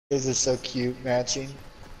These are so cute, matching.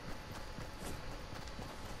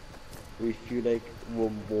 We feel like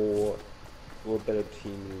we're a better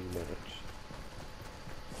team in match.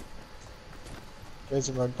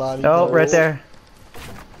 There's my body. Oh, right there.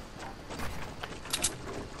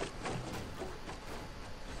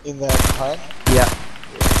 In that hut? Yeah.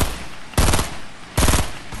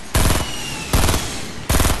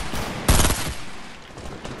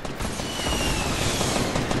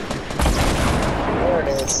 There it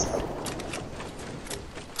is.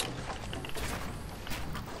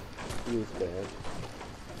 He was bad.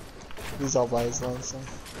 He's all by his lonesome.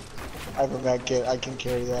 I have a med kit, I can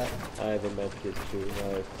carry that. I have a med kit too, and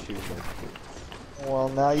I have 2 med kits. Well,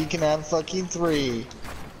 now you can have fucking 3. Nice.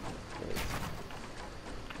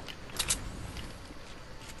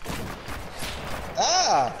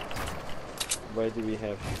 Ah! Why do we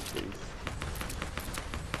have these?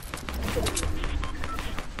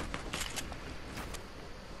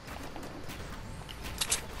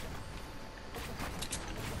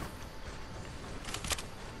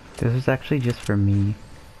 This is actually just for me.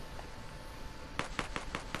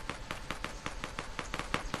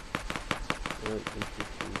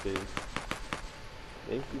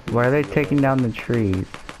 Why are they taking down the trees?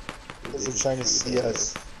 Because they're trying to see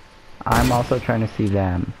us. I'm also trying to see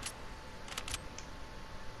them.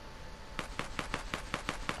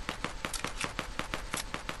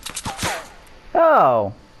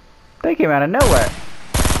 Oh! They came out of nowhere!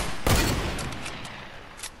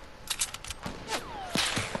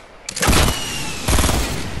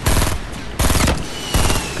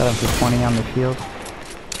 Got him for 20 on the field.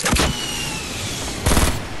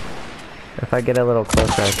 If I get a little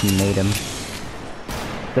closer, I can nade him.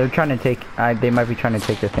 They're trying to take. They might be trying to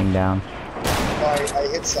take the thing down. Oh, I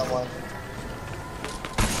hit someone.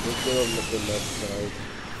 Let's go on the left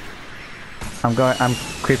side. I'm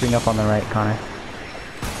creeping up on the right, Connor.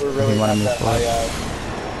 We're really not that high up.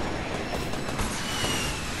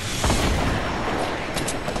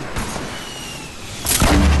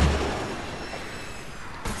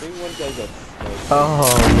 I think one guy got sniped.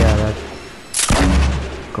 Oh yeah, that's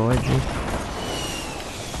gorgeous.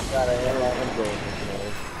 Got it, I'm going with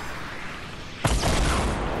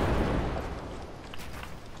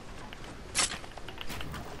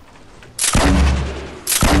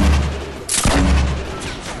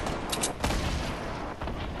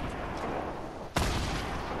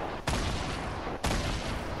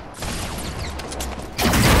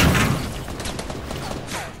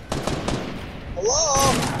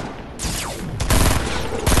Hello?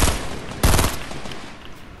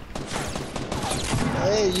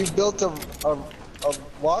 Hey, you built a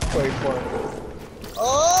walkway for me.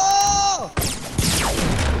 Oh!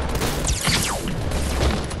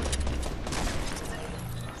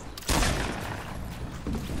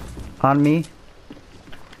 On me.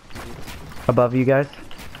 Above you guys.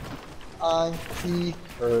 I'm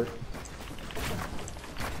Peter.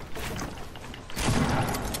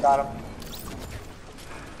 Got him.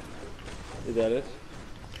 Is that it?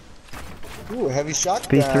 Ooh, heavy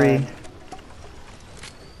shotgun. B3.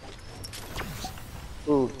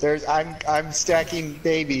 Ooh, I'm stacking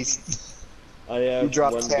babies. I have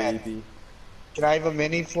dropped one 10. baby. Can I have a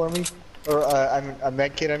mini for me? Or I'm a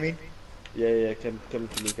med kit, I mean. Yeah, come to me,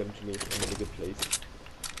 I'm in a good place.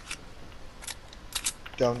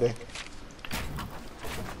 Don't they?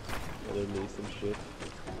 I don't need some shit.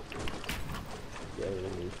 Yeah, I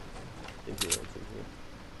don't need. In here.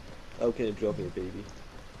 Oh, can you drop me a baby?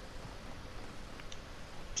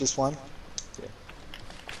 Just one? Yeah.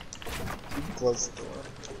 You can close the door.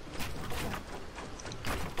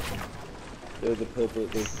 There's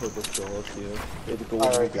purple stars here. There's a golden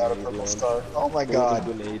I already got a grenade purple launcher. star. Oh my god.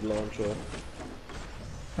 Golden grenade launcher.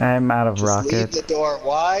 I'm out of Just leave rockets. the door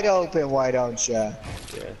wide open, why don't ya? Yeah.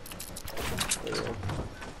 There you go.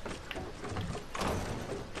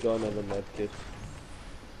 Got another medkit.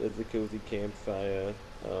 There's a cozy campfire.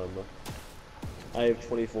 I have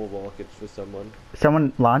 24 rockets for someone.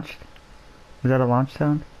 Someone launched? Was that a launch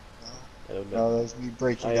sound? I don't know. No, that's me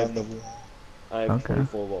breaking down the wall. I have Okay.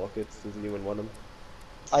 24 rockets. Does anyone want them?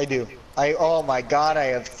 I do. Oh my god, I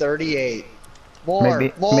have 38.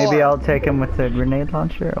 More, more. Maybe I'll take him with the grenade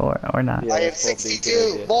launcher or not. Yeah, I have that's probably a good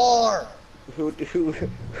 62. idea. More.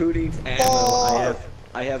 Who needs ammo? More.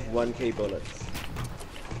 I have 1k bullets.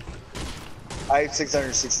 I have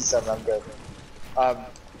 667. I'm good.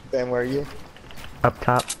 Ben, where are you? Up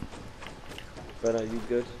top. Ben, are you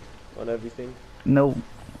good on everything? No.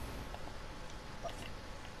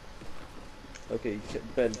 Okay,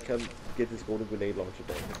 Ben, come get this golden grenade launcher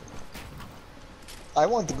down. I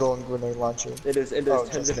want the golden grenade launcher. And there's Oh,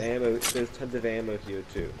 tons of ammo. There's tons of ammo here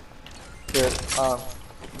too. Here,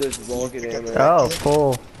 There's rocket pick up ammo. that? Oh,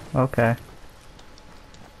 full. Okay.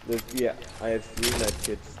 There's, yeah, I have 3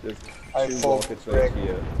 medkits. There's I have 2 full rockets right brick.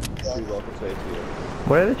 here. Yeah. 2 rockets right here.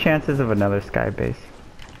 What are the chances of another sky base?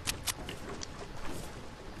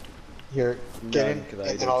 Here, get in, None, 'cause I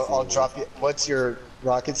and then don't see I'll one. drop you. What's your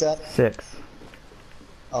rockets at? 6.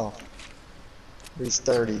 Oh. There's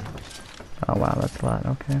 30. Oh wow, that's a lot.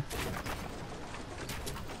 Okay.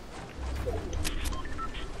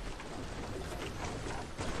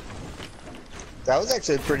 That was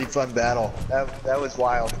actually a pretty fun battle. That was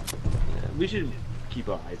wild. Yeah, we should keep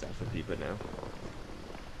our eyes out for people now.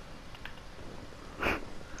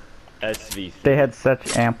 SV. They had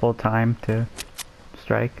such ample time to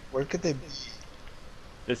strike. Where could they be?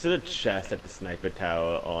 This is a chest at the sniper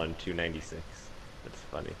tower on 296. That's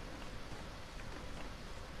funny.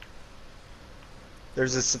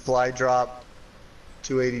 There's a supply drop,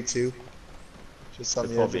 282. Just on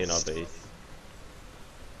They're the probably in our edges. base.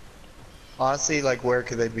 Honestly, like where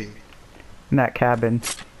could they be? In that cabin.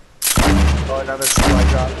 Oh, another supply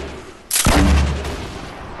drop.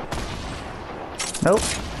 Nope.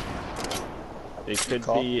 They could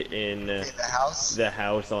call. be in In the house. the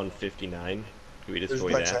house on 59. Can we There's a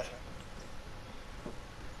destroy bunch that? of.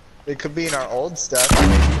 They could be in our old stuff.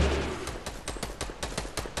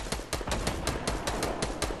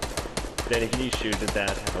 Danny, can you shoot at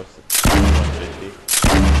that house? 150.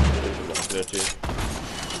 There's a rocket or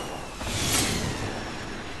 2.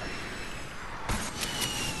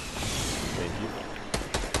 Thank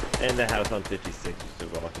you. And the house on 56 is a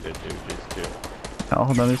rocket or 2, just 2. Oh,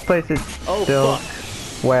 hold on. This place is Oh, still.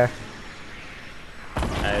 fuck! Where?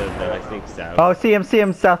 I don't know, I think south. Oh, see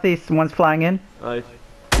him, southeast. One's flying in. Oh, I'm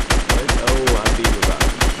being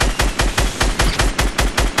revived.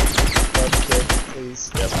 That's good,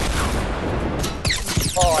 please. Yep,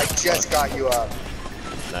 Oh, I just got you up.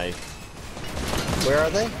 nice. Where are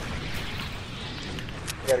they?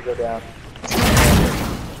 Gotta go down.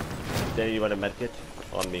 Danny, you want a medkit?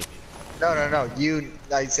 On me. No, no, no. You.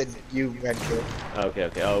 I said you medkit. Okay,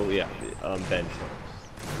 okay. Oh, yeah. Ben.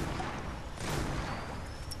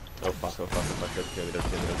 Oh, fuck, oh, fuck, oh, fuck. Don't kill me, don't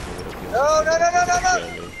kill me, don't kill me, don't kill me. No, no, no, no, no, Don't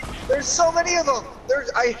no. kill me. There's so many of them.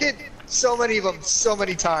 I hit so many of them so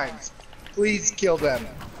many times. Please kill them.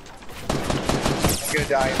 I'm gonna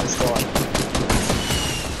die in the storm.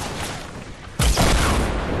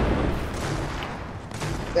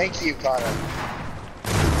 Thank you, Connor.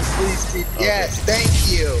 Please keep. Okay. Yes, thank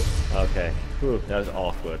you. Okay. Whew, that was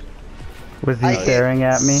awkward. Was he I staring hit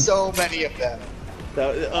at me? so many of them.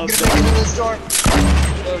 That, I'm gonna make it in the storm.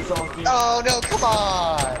 that was awkward. Oh no! Come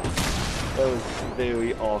on. That was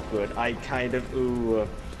very awkward. I kind of, ooh.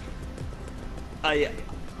 I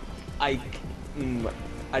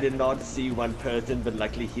did not see one person, but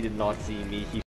luckily he did not see me. He